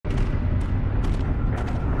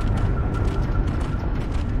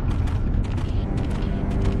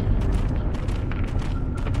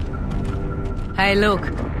Hey, look.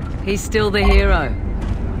 He's still the hero.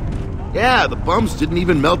 Yeah, the bums didn't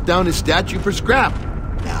even melt down his statue for scrap.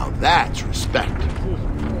 Now that's respect.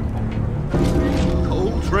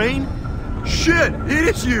 Cole Train? Shit, it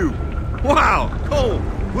is you! Wow, Cole,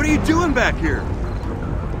 what are you doing back here?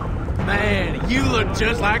 Man, you look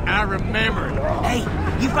just like I remembered. Hey,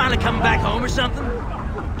 you finally coming back home or something?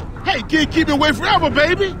 Hey, can't keep me away forever,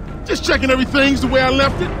 baby. Just checking everything's the way I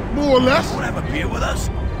left it, more or less. Want to have a beer with us?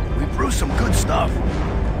 We brew some good stuff.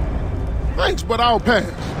 Thanks, but I'll pass.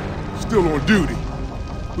 Still on duty.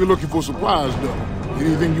 We're looking for supplies, though.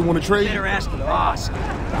 Anything you want to trade? Better ask the boss.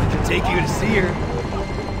 I can take you to see her.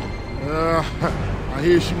 I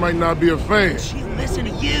hear she might not be a fan. She'll listen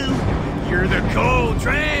to you. You're the Cole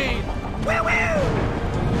Train. Woo-woo!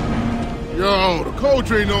 Yo, the Cole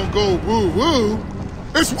Train don't go woo-woo.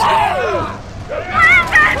 It's woo!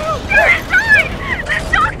 Brandon! You're inside! The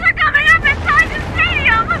sharks are coming up inside the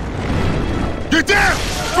stadium! Get down!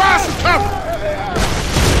 Find some cover!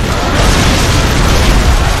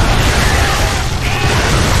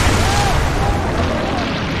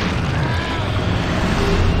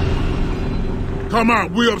 Come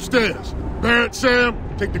on, we upstairs. Barrett, Sam,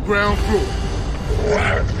 take the ground floor.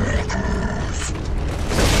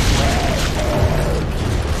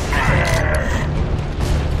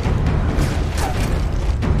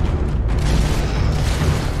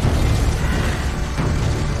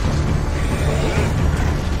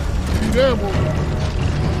 Damn, woman.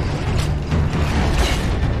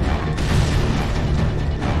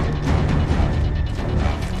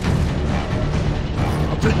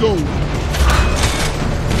 I'll take those.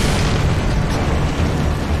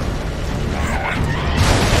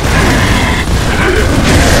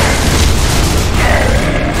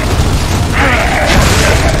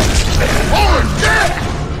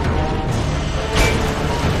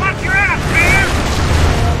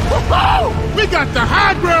 We got the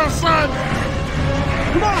high ground, son!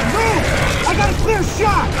 Come on, move! I got a clear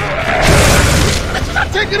shot! I'm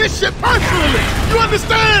taking this shit personally! You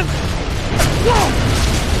understand? Whoa!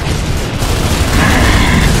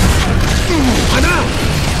 I'm out!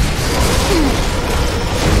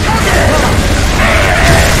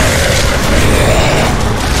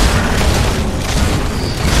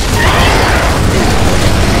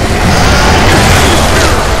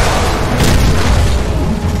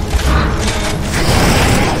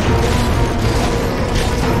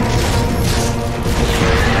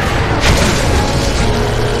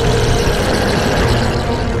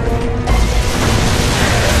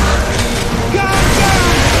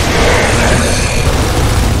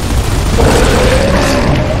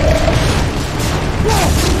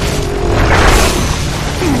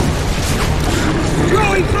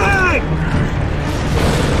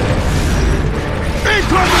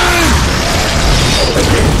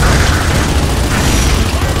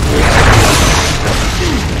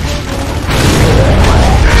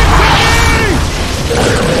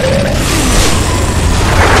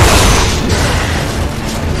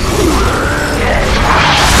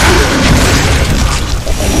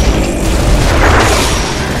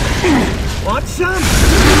 Want some?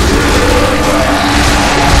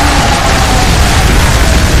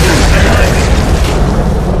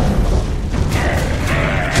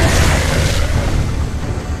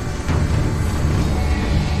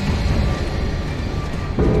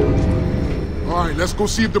 All right, let's go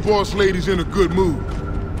see if the boss lady's in a good mood.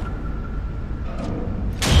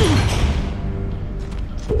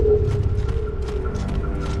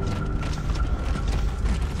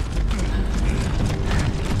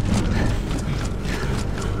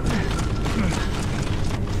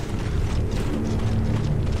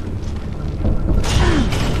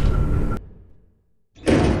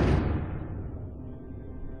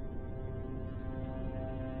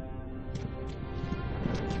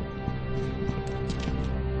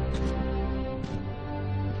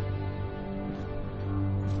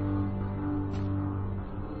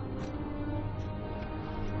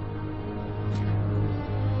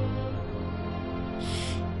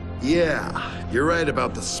 Yeah, you're right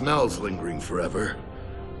about the smells lingering forever.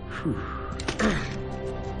 Whew.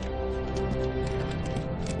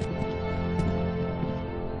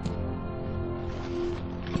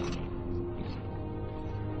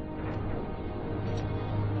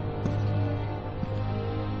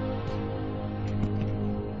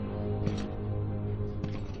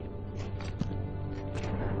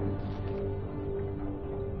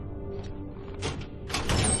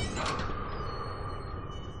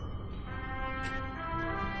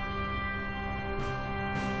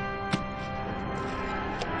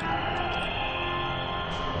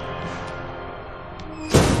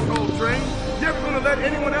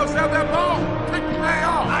 Anyone else have that ball? Take the thing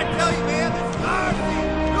off. I tell you, man, this is our team.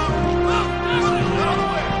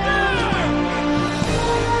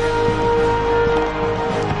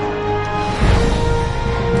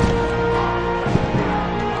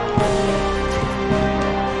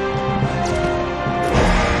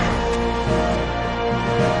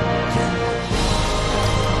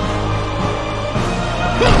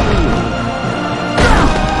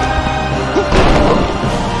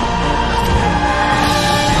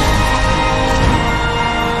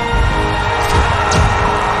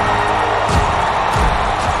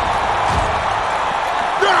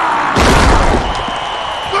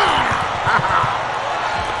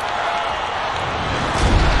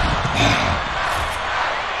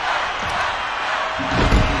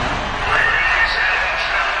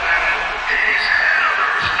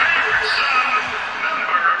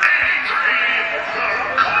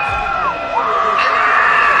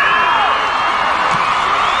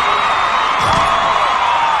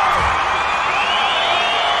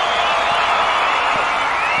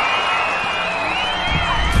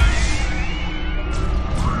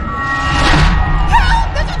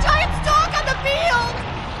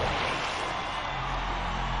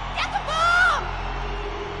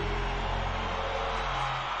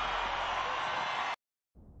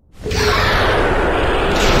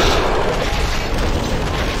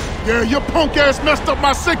 Yeah, your punk ass messed up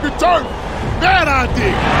my sacred turf. Bad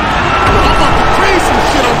idea. I'm about to clean some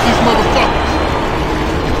shit off these motherfuckers.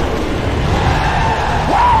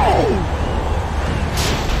 Whoa!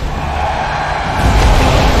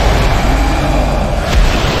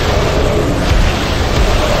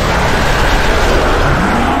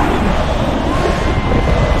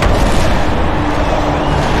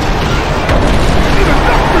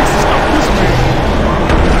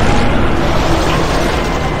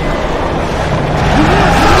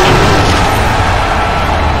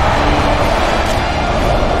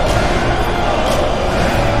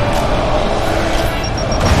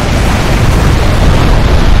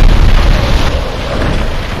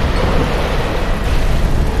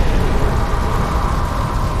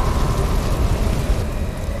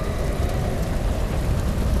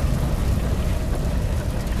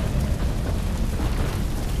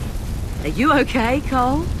 Are you okay,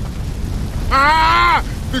 Cole? Ah!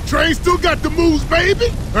 The train still got the moves, baby!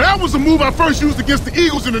 Now, that was a move I first used against the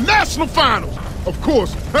Eagles in the National Finals. Of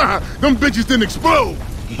course, them bitches didn't explode.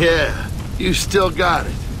 Yeah, you still got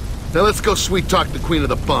it. Now let's go sweet talk the Queen of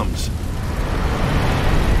the Bums.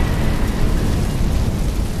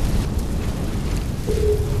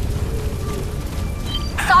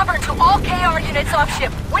 Sovereign to all KR units off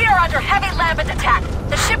ship. We are under heavy Lambent attack.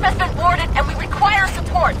 The ship has been boarded and we require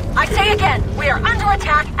support. I say again, we are under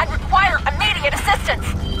attack and require immediate assistance.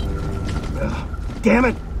 Damn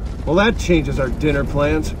it! Well, that changes our dinner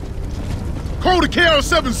plans. Call to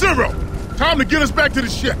KR-70. Time to get us back to the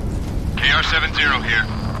ship. KR-70 here.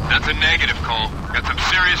 That's a negative, Cole. Got some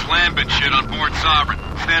serious Lambent shit on board Sovereign.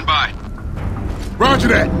 Stand by. Roger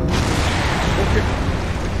that. Okay.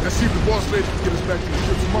 Let's see if the boss lady can get us back to the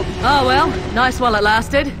ship's mother. Oh, well, nice while it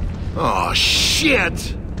lasted. Oh,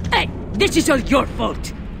 shit! Hey, this is all your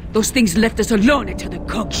fault. Those things left us alone until the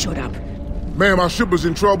cook showed up. Ma'am, our ship was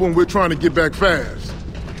in trouble and we're trying to get back fast.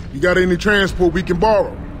 You got any transport we can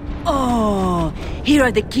borrow? Oh, here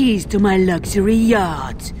are the keys to my luxury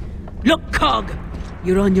yacht. Look, Cog,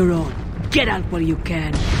 you're on your own. Get out while you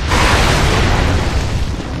can.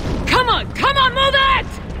 Come on, move it!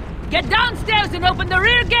 Get downstairs and open the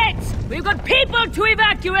rear gates! We've got people to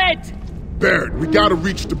evacuate! Barrett, we gotta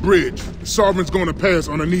reach the bridge. The Sovereign's gonna pass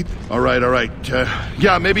underneath. All right.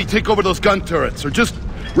 Yeah, maybe take over those gun turrets, or just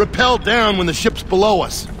rappel down when the ship's below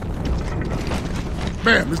us.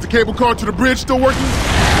 Ma'am, is the cable car to the bridge still working?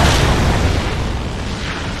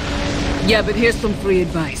 Yeah, but here's some free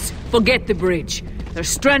advice. Forget the bridge. They're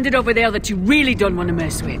stranded over there that you really don't want to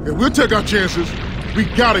mess with. Yeah, we'll take our chances. We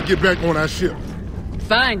gotta get back on our ship.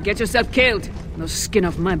 Fine, get yourself killed. No skin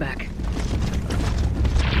off my back.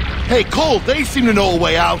 Hey, Cole, they seem to know a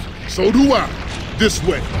way out. So do I. This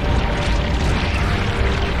way.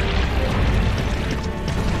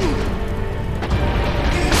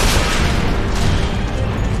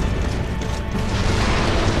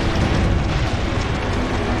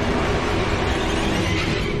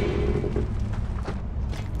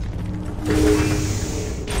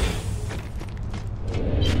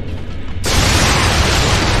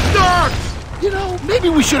 You know, maybe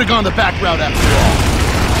we should have gone the back route after all.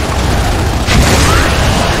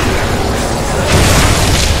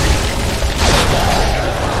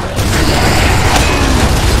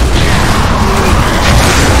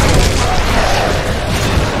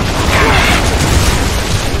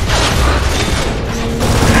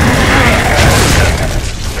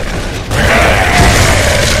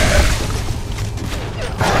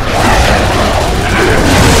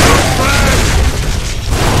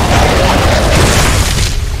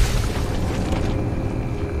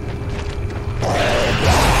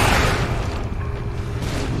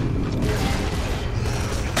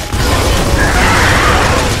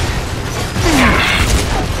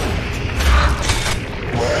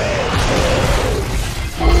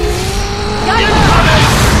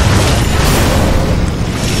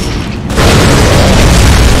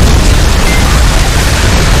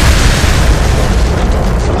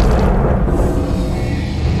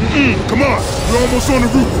 on the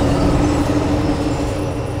roof.